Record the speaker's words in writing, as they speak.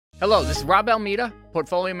Hello, this is Rob Almeida,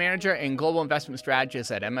 Portfolio Manager and Global Investment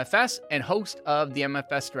Strategist at MFS and host of the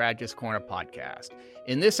MFS Strategist Corner podcast.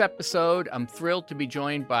 In this episode, I'm thrilled to be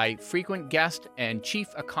joined by frequent guest and Chief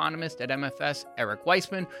Economist at MFS, Eric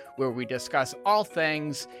Weissman, where we discuss all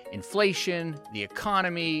things inflation, the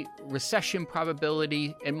economy, recession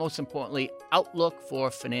probability, and most importantly, outlook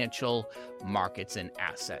for financial markets and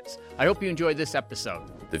assets. I hope you enjoyed this episode.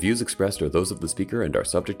 The views expressed are those of the speaker and are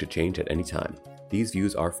subject to change at any time. These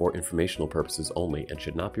views are for informational purposes only and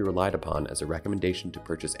should not be relied upon as a recommendation to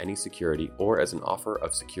purchase any security or as an offer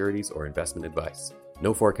of securities or investment advice.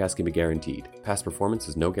 No forecast can be guaranteed. Past performance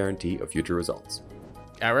is no guarantee of future results.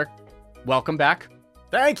 Eric, welcome back.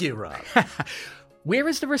 Thank you, Rob. Where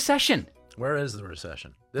is the recession? Where is the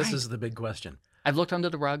recession? This is the big question. I've looked under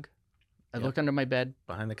the rug. I've looked under my bed.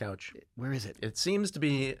 Behind the couch. Where is it? It seems to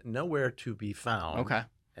be nowhere to be found. Okay.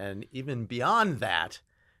 And even beyond that,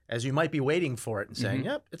 as you might be waiting for it and saying,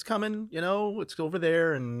 yep, it's coming, it's over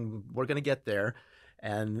there and we're going to get there.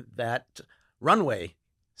 And that runway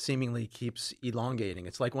seemingly keeps elongating.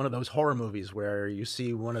 It's like one of those horror movies where you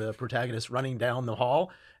see one of the protagonists running down the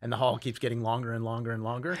hall and the hall keeps getting longer and longer and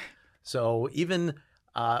longer. So even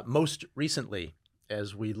most recently,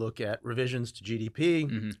 as we look at revisions to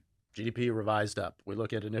GDP, GDP revised up. We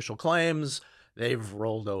look at initial claims, they've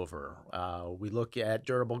rolled over. We look at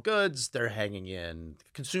durable goods, they're hanging in.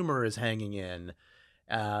 Consumer is hanging in.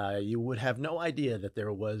 You would have no idea that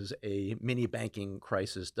there was a mini banking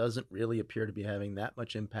crisis. Doesn't really appear to be having that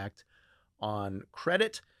much impact on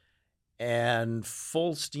credit. And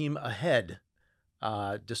full steam ahead,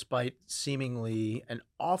 despite seemingly an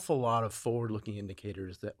awful lot of forward-looking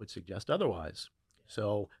indicators that would suggest otherwise.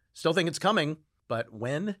 So still think it's coming, but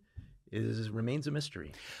when remains a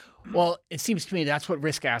mystery. Well, it seems to me that's what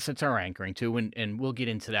risk assets are anchoring to, and we'll get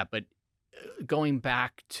into that. But going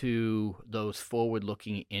back to those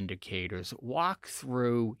forward-looking indicators, walk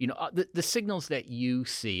through, the signals that you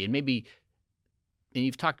see, and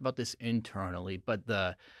you've talked about this internally, but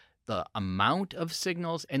the amount of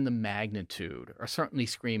signals and the magnitude are certainly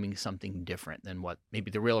screaming something different than what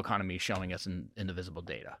maybe the real economy is showing us in the visible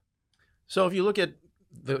data. So if you look at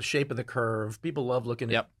the shape of the curve, people love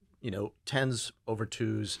looking at tens over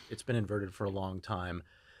twos. It's been inverted for a long time.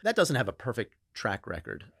 That doesn't have a perfect track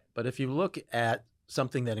record. But if you look at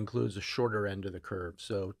something that includes a shorter end of the curve,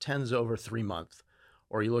 so tens over 3 month,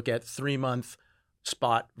 or you look at 3 month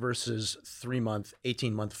spot versus 3 month,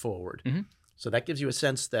 18-month forward. So that gives you a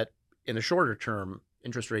sense that in the shorter term,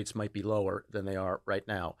 interest rates might be lower than they are right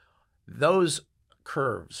now. Those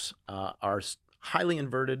curves are highly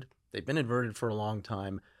inverted. They've been inverted for a long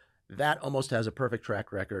time. That almost has a perfect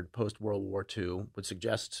track record post-World War II, would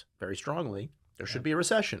suggest very strongly there should be a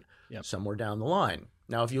recession somewhere down the line.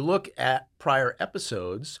 Now, if you look at prior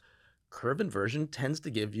episodes, curve inversion tends to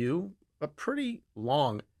give you a pretty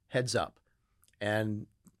long heads up. And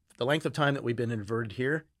the length of time that we've been inverted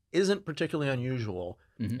here isn't particularly unusual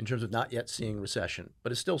in terms of not yet seeing recession,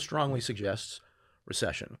 but it still strongly suggests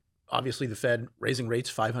recession. Obviously, the Fed raising rates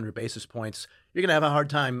 500 basis points, you're going to have a hard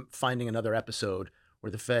time finding another episode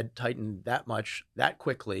where the Fed tightened that much, that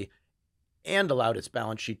quickly, and allowed its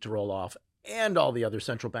balance sheet to roll off, and all the other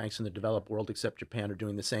central banks in the developed world except Japan are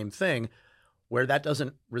doing the same thing, where that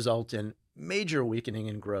doesn't result in major weakening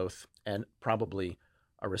in growth and probably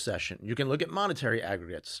a recession. You can look at monetary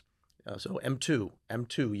aggregates. So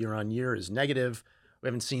M2 year on year is negative. We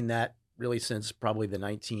haven't seen that really since probably the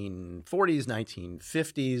 1940s,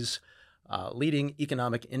 1950s. Leading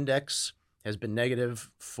economic index has been negative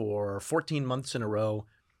for 14 months in a row.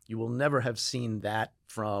 You will never have seen that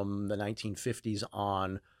from the 1950s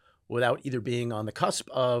on without either being on the cusp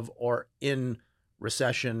of or in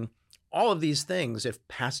recession. All of these things, if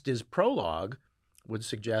past is prologue, would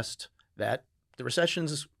suggest that the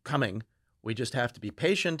recession's coming. We just have to be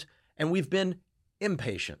patient, and we've been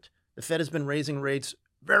impatient. The Fed has been raising rates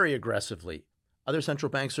very aggressively. Other central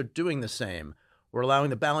banks are doing the same. We're allowing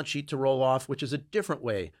the balance sheet to roll off, which is a different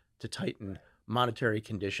way to tighten monetary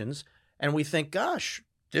conditions. And we think, gosh,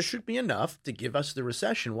 this should be enough to give us the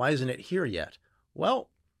recession. Why isn't it here yet?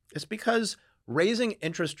 Well, it's because raising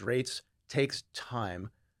interest rates takes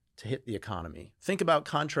time to hit the economy. Think about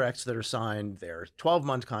contracts that are signed. They're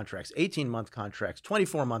 12-month contracts, 18-month contracts,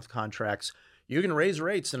 24-month contracts. You can raise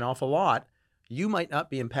rates an awful lot. You might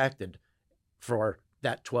not be impacted for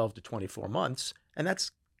that 12 to 24 months. And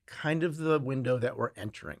that's kind of the window that we're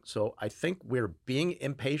entering. So I think we're being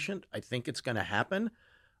impatient. I think it's going to happen.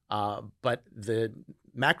 But the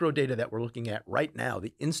macro data that we're looking at right now,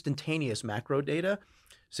 the instantaneous macro data,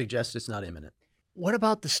 suggests it's not imminent. What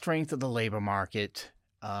about the strength of the labor market?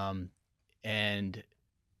 And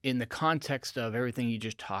in the context of everything you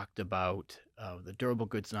just talked about, the durable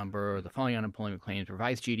goods number, the falling unemployment claims,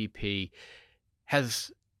 revised GDP,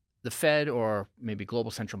 has the Fed or maybe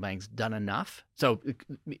global central banks done enough? So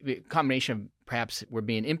a combination of perhaps we're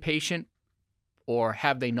being impatient, or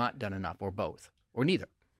have they not done enough, or both, or neither?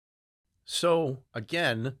 So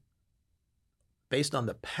again, based on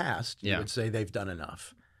the past, you would say they've done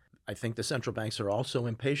enough. I think the central banks are also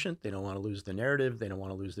impatient. They don't want to lose the narrative. They don't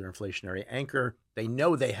want to lose their inflationary anchor. They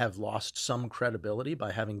know they have lost some credibility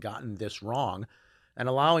by having gotten this wrong and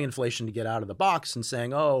allowing inflation to get out of the box and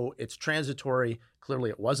saying, oh, it's transitory.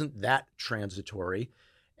 Clearly, it wasn't that transitory.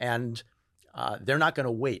 And they're not going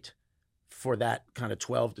to wait for that kind of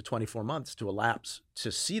 12 to 24 months to elapse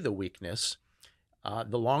to see the weakness.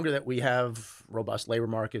 The longer that we have robust labor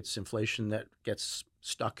markets, inflation that gets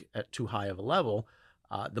stuck at too high of a level,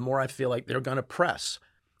 the more I feel like they're going to press.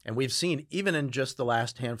 And we've seen, even in just the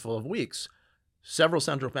last handful of weeks, several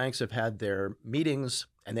central banks have had their meetings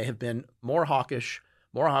and they have been more hawkish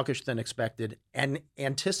than expected, and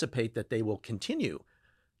anticipate that they will continue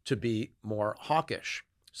to be more hawkish.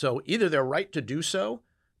 So either they're right to do so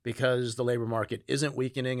because the labor market isn't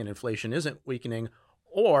weakening and inflation isn't weakening,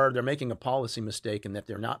 or they're making a policy mistake in that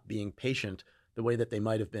they're not being patient the way that they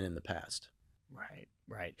might have been in the past.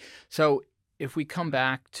 Right. So if we come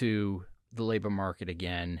back to the labor market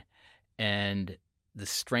again and the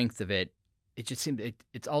strength of it, it just seems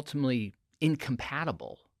it's ultimately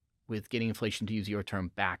incompatible with getting inflation, to use your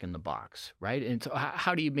term, back in the box, right? And so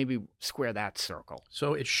how do you maybe square that circle?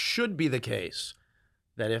 So it should be the case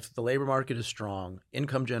that if the labor market is strong,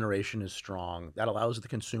 income generation is strong, that allows the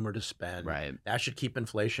consumer to spend. Right. That should keep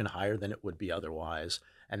inflation higher than it would be otherwise.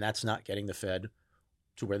 And that's not getting the Fed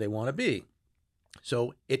to where they want to be.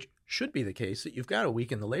 So it should be the case that you've got to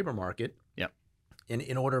weaken the labor market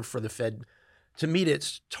in order for the Fed to meet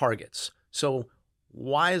its targets. So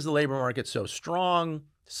why is the labor market so strong?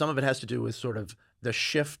 Some of it has to do with sort of the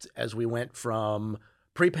shift as we went from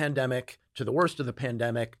pre-pandemic to the worst of the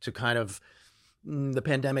pandemic to kind of the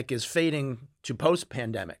pandemic is fading to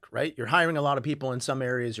post-pandemic, right? You're hiring a lot of people in some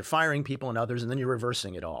areas, you're firing people in others, and then you're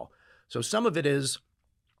reversing it all. So some of it is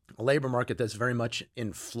a labor market that's very much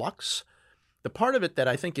in flux. The part of it that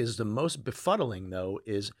I think is the most befuddling, though,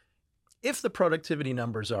 is if the productivity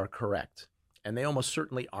numbers are correct, and they almost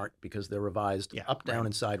certainly aren't because they're revised up, down,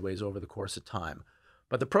 and sideways over the course of time.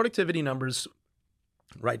 But the productivity numbers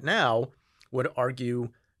right now would argue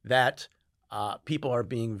that people are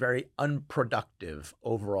being very unproductive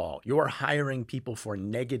overall. You're hiring people for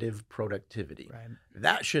negative productivity. Right.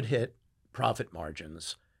 That should hit profit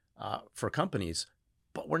margins for companies,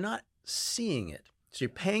 but we're not seeing it. So you're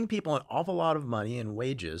paying people an awful lot of money and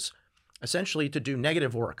wages essentially to do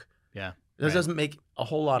negative work. Yeah. This doesn't make a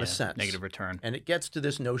whole lot of sense. Negative return. And it gets to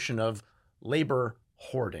this notion of labor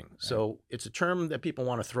hoarding. Right. So it's a term that people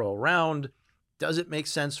want to throw around. Does it make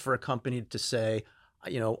sense for a company to say,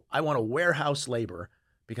 I want to warehouse labor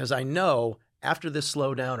because I know after this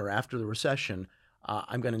slowdown or after the recession,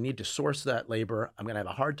 I'm going to need to source that labor. I'm going to have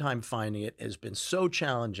a hard time finding it. It has been so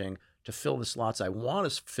challenging to fill the slots I want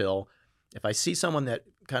to fill. If I see someone that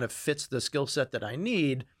kind of fits the skill set that I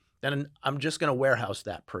need, then I'm just going to warehouse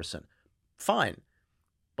that person. Fine.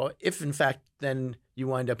 But if, in fact, then you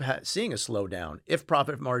wind up seeing a slowdown, if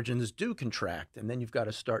profit margins do contract, and then you've got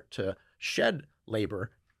to start to shed labor,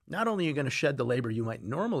 not only are you going to shed the labor you might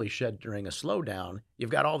normally shed during a slowdown, you've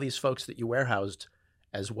got all these folks that you warehoused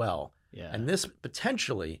as well. Yeah. And this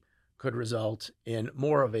potentially could result in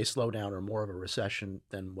more of a slowdown or more of a recession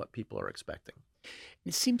than what people are expecting.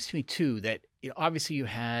 It seems to me, too, that obviously you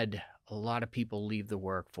had a lot of people leave the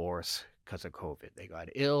workforce because of COVID. They got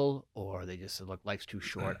ill or they just said, look, life's too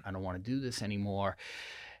short. I don't want to do this anymore.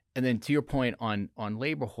 And then to your point on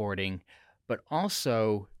labor hoarding, but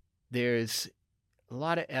also there's a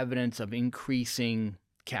lot of evidence of increasing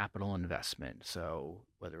capital investment. So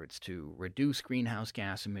whether it's to reduce greenhouse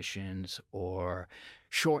gas emissions or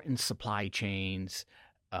shorten supply chains,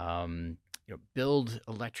 build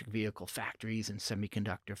electric vehicle factories and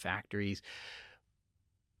semiconductor factories.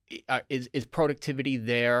 Is productivity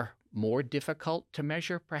there more difficult to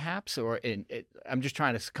measure, perhaps? I'm just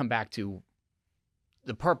trying to come back to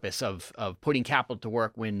the purpose of putting capital to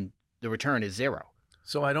work when the return is zero.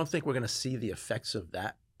 So I don't think we're going to see the effects of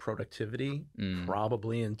that productivity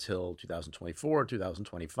probably until 2024,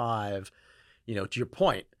 2025. To your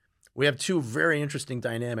point, we have two very interesting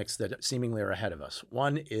dynamics that seemingly are ahead of us.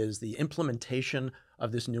 One is the implementation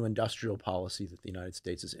of this new industrial policy that the United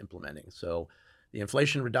States is implementing. So the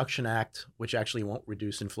Inflation Reduction Act, which actually won't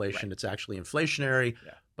reduce inflation, it's actually inflationary.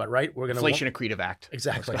 Yeah. But we're going to Inflation Accretive Act.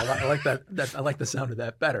 Exactly. I like that. I like the sound of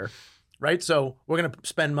that better. right? So we're going to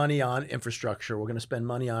spend money on infrastructure. We're going to spend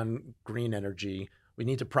money on green energy. We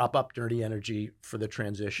need to prop up dirty energy for the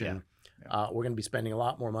transition. We're going to be spending a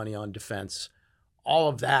lot more money on defense. All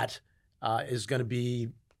of that is going to be,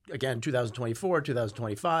 again, 2024,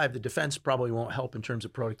 2025. The defense probably won't help in terms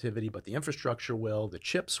of productivity, but the infrastructure will, the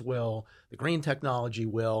chips will, the green technology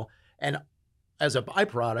will. And as a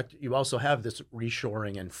byproduct, you also have this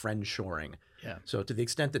reshoring and friendshoring. Yeah. So to the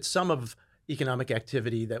extent that some of economic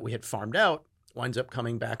activity that we had farmed out winds up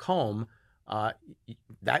coming back home,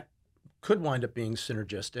 that could wind up being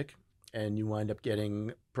synergistic, and you wind up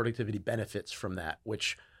getting productivity benefits from that,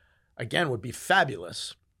 which, again, would be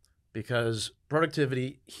fabulous because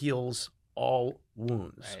productivity heals all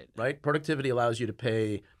wounds, right? Productivity allows you to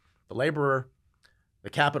pay the laborer, the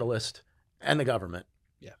capitalist, and the government.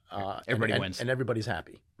 Yeah, everybody wins. And everybody's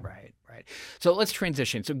happy. Right. So let's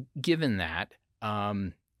transition. So given that,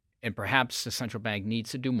 and perhaps the central bank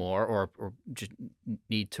needs to do more or just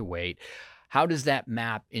need to wait, how does that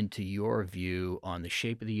map into your view on the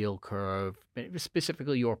shape of the yield curve,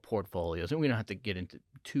 specifically your portfolios? And we don't have to get into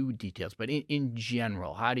too details, but in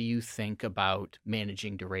general, how do you think about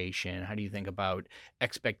managing duration? How do you think about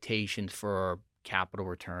expectations for capital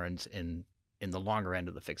returns in the longer end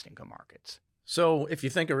of the fixed income markets? So if you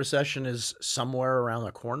think a recession is somewhere around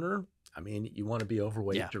the corner, I mean, you want to be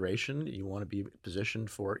overweight duration. You want to be positioned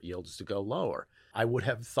for yields to go lower. I would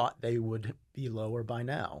have thought they would be lower by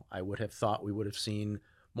now. I would have thought we would have seen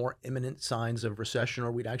more imminent signs of recession,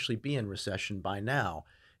 or we'd actually be in recession by now.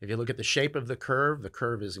 If you look at the shape of the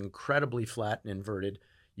curve is incredibly flat and inverted.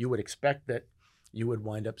 You would expect that you would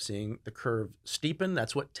wind up seeing the curve steepen.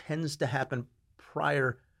 That's what tends to happen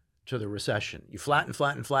prior to the recession. You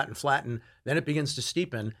flatten, then it begins to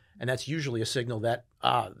steepen, and that's usually a signal that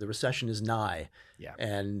the recession is nigh. Yeah.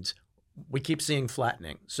 And we keep seeing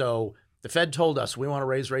flattening. So the Fed told us we want to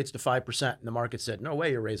raise rates to 5%, and the market said, no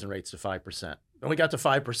way you're raising rates to 5%. Then we got to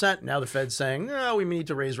 5%, now the Fed's saying, no, we need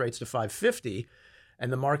to raise rates to 5.50,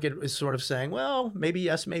 and the market is sort of saying, well, maybe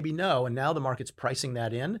yes, maybe no, and now the market's pricing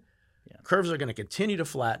that in. Yeah. Curves are going to continue to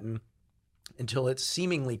flatten until it's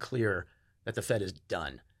seemingly clear that the Fed is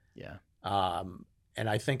done. Yeah. And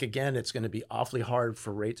I think, again, it's going to be awfully hard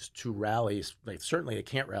for rates to rally. Certainly it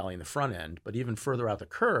can't rally in the front end, but even further out the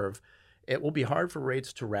curve, it will be hard for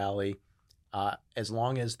rates to rally as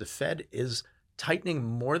long as the Fed is tightening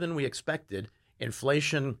more than we expected.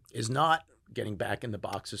 Inflation is not getting back in the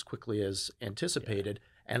box as quickly as anticipated,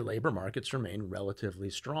 and labor markets remain relatively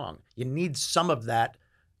strong. You need some of that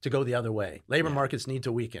to go the other way. Labor markets need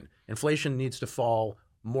to weaken. Inflation needs to fall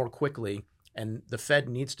more quickly, and the Fed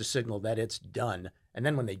needs to signal that it's done. And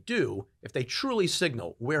then when they do, if they truly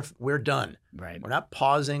signal, we're done. Right. We're not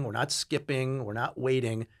pausing, we're not skipping, we're not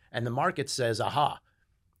waiting, and the market says, aha,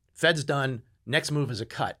 Fed's done, next move is a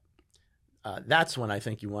cut. That's when I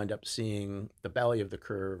think you wind up seeing the belly of the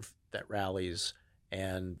curve that rallies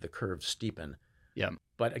and the curve steepen. Yeah.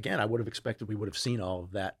 But again, I would have expected we would have seen all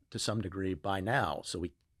of that to some degree by now. So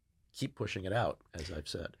we keep pushing it out, as I've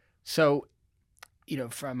said. So,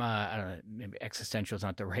 from, I don't know, maybe existential is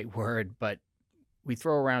not the right word, but we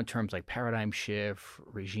throw around terms like paradigm shift,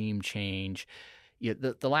 regime change.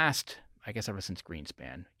 The last, I guess, ever since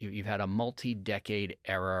Greenspan, you've had a multi-decade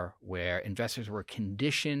era where investors were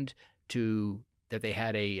conditioned that they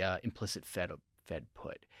had a implicit Fed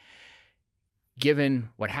put. Given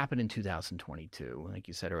what happened in 2022, like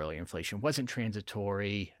you said earlier, inflation wasn't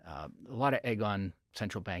transitory, a lot of egg on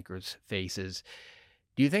central bankers' faces.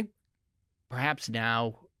 Do you think perhaps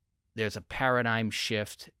now there's a paradigm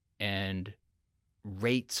shift and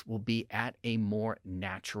rates will be at a more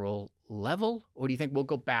natural level? Or do you think we'll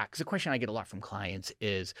go back? Because the question I get a lot from clients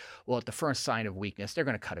is, well, at the first sign of weakness, they're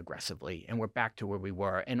going to cut aggressively and we're back to where we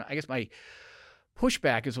were. And I guess my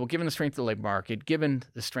pushback is, well, given the strength of the labor market, given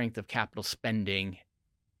the strength of capital spending,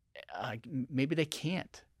 maybe they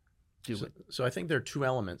can't do it. So I think there are two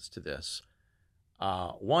elements to this.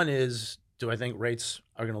 One is, do I think rates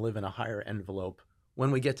are going to live in a higher envelope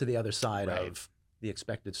when we get to the other side of the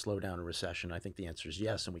expected slowdown or recession? I think the answer is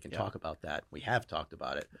yes, and we can talk about that. We have talked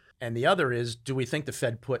about it. And the other is, do we think the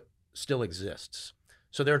Fed put still exists?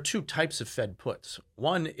 So there are two types of Fed puts.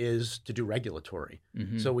 One is to do regulatory.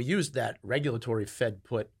 Mm-hmm. So we used that regulatory Fed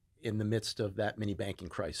put in the midst of that mini banking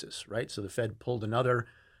crisis, right? So the Fed pulled another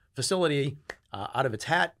facility out of its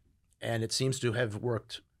hat, and it seems to have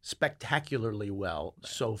worked spectacularly well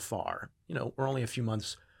so far. We're only a few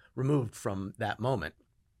months removed from that moment.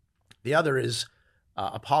 The other is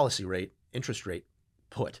a policy rate, interest rate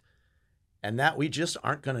put, and that we just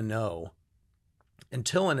aren't going to know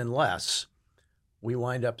until and unless we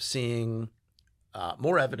wind up seeing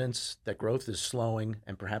more evidence that growth is slowing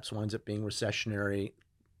and perhaps winds up being recessionary,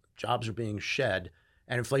 jobs are being shed,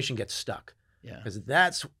 and inflation gets stuck. Yeah. Because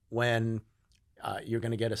that's when you're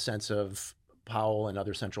going to get a sense of Powell and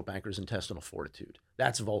other central bankers' intestinal fortitude.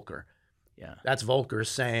 That's Volcker. Yeah. That's Volcker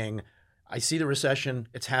saying, I see the recession,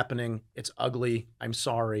 it's happening, it's ugly, I'm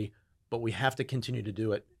sorry, but we have to continue to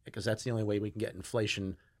do it because that's the only way we can get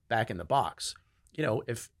inflation back in the box.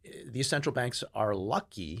 If these central banks are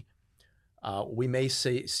lucky, we may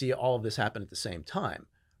see all of this happen at the same time,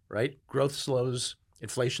 right? Growth slows,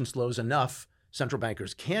 inflation slows enough, central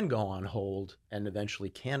bankers can go on hold and eventually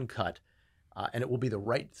can cut, and it will be the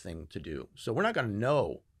right thing to do. So we're not going to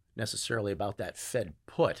know necessarily about that Fed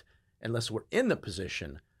put unless we're in the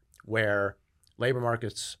position where labor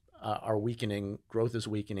markets are weakening, growth is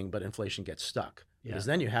weakening, but inflation gets stuck. Yeah. Because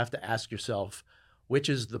then you have to ask yourself, which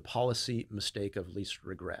is the policy mistake of least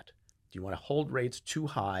regret? Do you want to hold rates too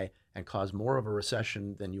high and cause more of a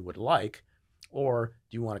recession than you would like? Or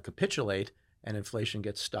do you want to capitulate and inflation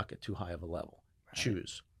gets stuck at too high of a level? Right.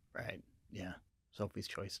 Choose. Right. Yeah. Sophie's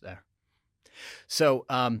choice there. So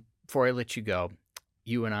before I let you go,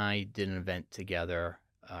 you and I did an event together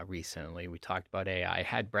recently. We talked about AI. I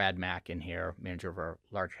had Brad Mack in here, manager of our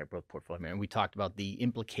large cap growth portfolio, and we talked about the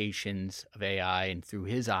implications of AI and through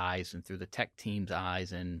his eyes and through the tech team's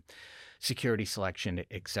eyes and security selection,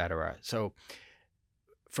 et cetera. So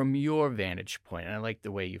from your vantage point, and I like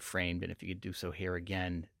the way you framed it, if you could do so here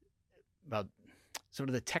again, about sort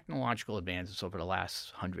of the technological advances over the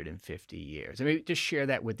last 150 years. I mean, just share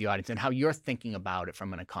that with the audience and how you're thinking about it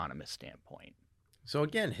from an economist standpoint. So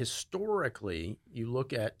again, historically, you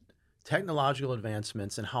look at technological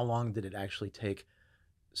advancements and how long did it actually take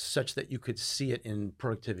such that you could see it in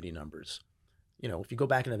productivity numbers. If you go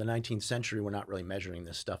back into the 19th century, we're not really measuring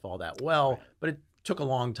this stuff all that well, but it took a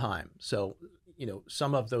long time. So,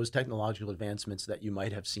 some of those technological advancements that you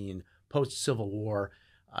might have seen post-Civil War,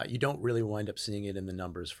 you don't really wind up seeing it in the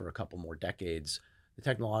numbers for a couple more decades. The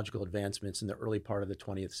technological advancements in the early part of the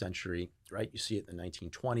 20th century, right? You see it in the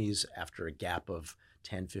 1920s after a gap of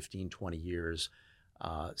 10, 15, 20 years.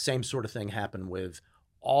 Same sort of thing happened with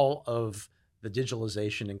all of the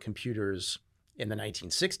digitalization in computers in the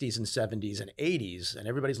 1960s and 70s and 80s. And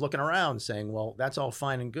everybody's looking around saying, well, that's all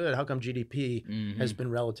fine and good. How come GDP has been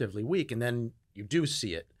relatively weak? And then you do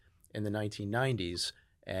see it in the 1990s,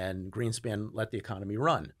 and Greenspan let the economy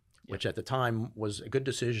run, which at the time was a good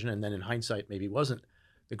decision, and then in hindsight maybe wasn't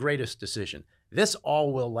the greatest decision. This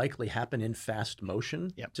all will likely happen in fast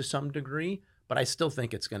motion to some degree, but I still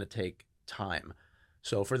think it's going to take time.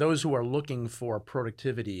 So for those who are looking for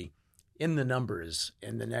productivity in the numbers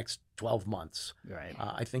in the next 12 months,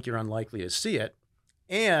 I think you're unlikely to see it.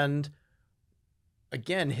 And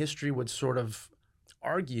again, history would sort of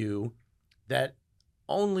argue that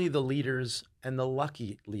only the leaders and the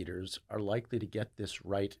lucky leaders are likely to get this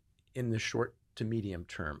right in the short to medium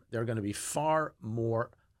term. There are going to be far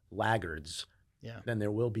more laggards than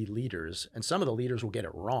there will be leaders, and some of the leaders will get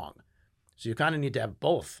it wrong. So you kind of need to have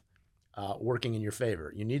both working in your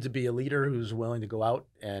favor. You need to be a leader who's willing to go out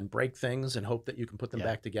and break things and hope that you can put them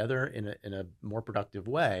back together in a more productive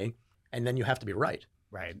way, and then you have to be right.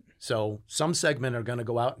 Right. So some segment are going to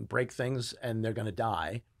go out and break things and they're going to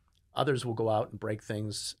die. Others will go out and break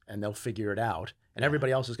things and they'll figure it out. And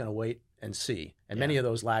everybody else is going to wait and see. And many of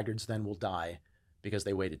those laggards then will die because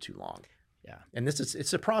they waited too long. Yeah. And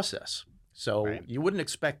it's a process. So you wouldn't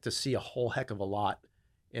expect to see a whole heck of a lot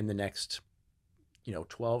in the next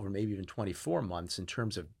 12 or maybe even 24 months in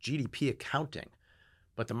terms of GDP accounting.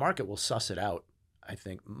 But the market will suss it out, I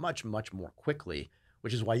think, much, much more quickly,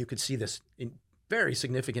 which is why you could see this very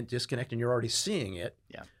significant disconnect, and you're already seeing it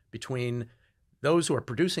between those who are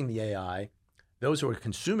producing the AI, those who are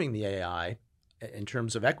consuming the AI in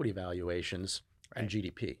terms of equity valuations and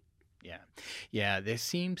GDP. Yeah. There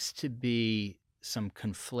seems to be some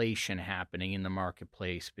conflation happening in the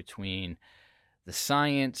marketplace between the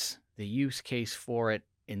science, the use case for it,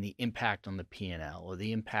 and the impact on the P&L, or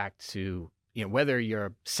the impact to, whether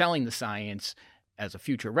you're selling the science as a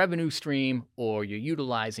future revenue stream or you're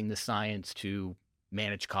utilizing the science to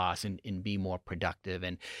manage costs and be more productive.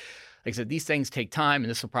 And like I said, these things take time, and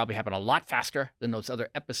this will probably happen a lot faster than those other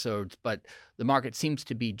episodes, but the market seems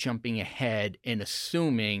to be jumping ahead and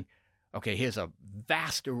assuming, okay, here's a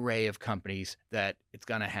vast array of companies that it's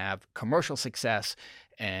going to have commercial success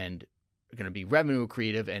and going to be revenue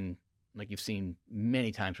accretive. And like you've seen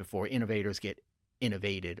many times before, innovators get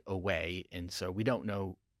innovated away. And so we don't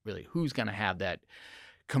know really who's going to have that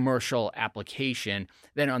commercial application.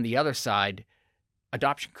 Then on the other side,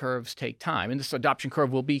 adoption curves take time. And this adoption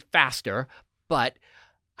curve will be faster, but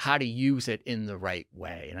how to use it in the right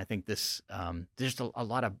way. And I think this there's a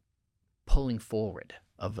lot of pulling forward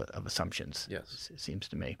of assumptions. Yes, it seems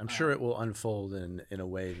to me. I'm sure it will unfold in a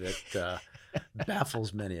way that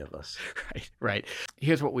baffles many of us. Right.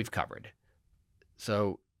 Here's what we've covered.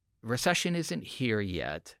 So recession isn't here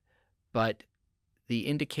yet, but the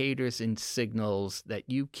indicators and signals that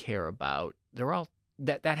you care about, they're all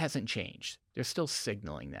that hasn't changed. They're still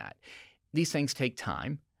signaling that. These things take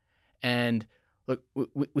time. And look,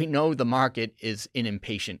 we know the market is an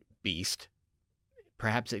impatient beast.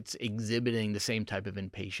 Perhaps it's exhibiting the same type of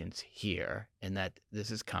impatience here, and that this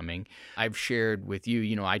is coming. I've shared with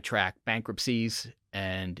you, I track bankruptcies,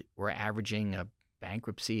 and we're averaging a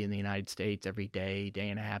bankruptcy in the United States every day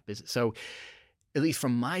and a half. So at least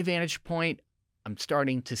from my vantage point, I'm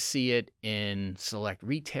starting to see it in select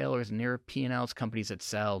retailers and their P&Ls, companies that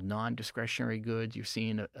sell non-discretionary goods. You're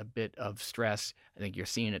seeing a bit of stress. I think you're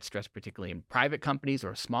seeing it stress particularly in private companies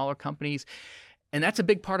or smaller companies. And that's a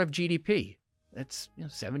big part of GDP. That's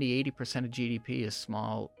 70, 80% of GDP is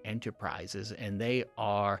small enterprises, and they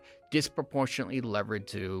are disproportionately levered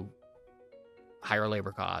to higher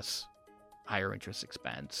labor costs, higher interest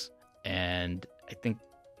expense. And I think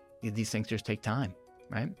these things just take time,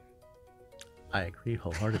 right? I agree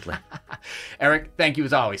wholeheartedly. Eric, thank you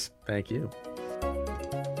as always. Thank you.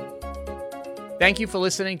 Thank you for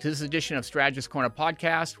listening to this edition of Strategist Corner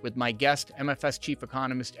podcast with my guest, MFS Chief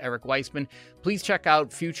Economist Eric Weissman. Please check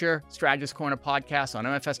out future Strategist Corner podcasts on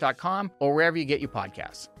MFS.com or wherever you get your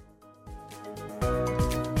podcasts.